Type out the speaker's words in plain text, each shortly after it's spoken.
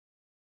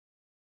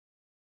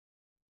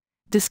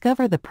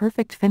Discover the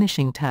perfect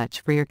finishing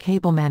touch for your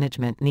cable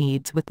management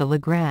needs with the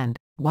Legrand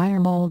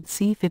Wiremold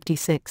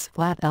C56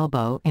 Flat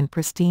Elbow in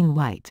pristine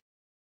white.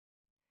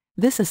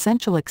 This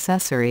essential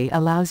accessory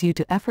allows you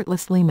to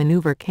effortlessly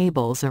maneuver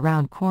cables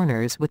around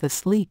corners with a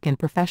sleek and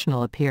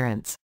professional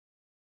appearance.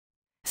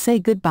 Say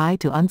goodbye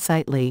to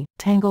unsightly,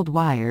 tangled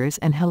wires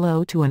and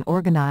hello to an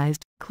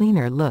organized,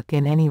 cleaner look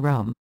in any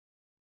room.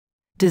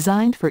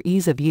 Designed for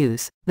ease of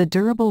use, the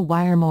durable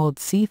Wiremold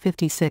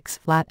C56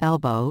 Flat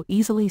Elbow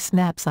easily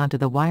snaps onto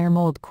the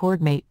Wiremold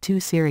CordMate 2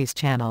 series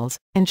channels,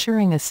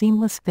 ensuring a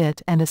seamless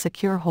fit and a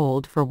secure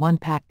hold for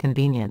one-pack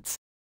convenience.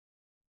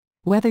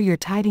 Whether you're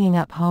tidying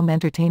up home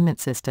entertainment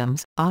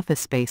systems,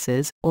 office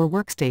spaces, or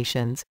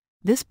workstations,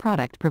 this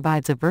product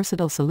provides a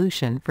versatile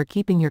solution for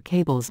keeping your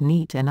cables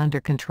neat and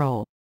under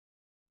control.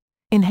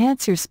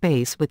 Enhance your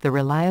space with the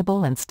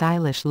reliable and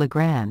stylish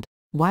Legrand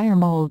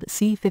Wiremold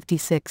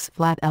C56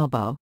 Flat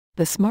Elbow,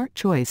 the smart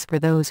choice for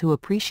those who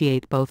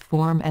appreciate both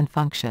form and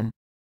function.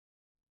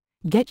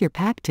 Get your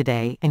pack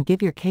today and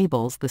give your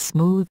cables the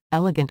smooth,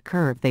 elegant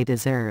curve they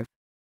deserve.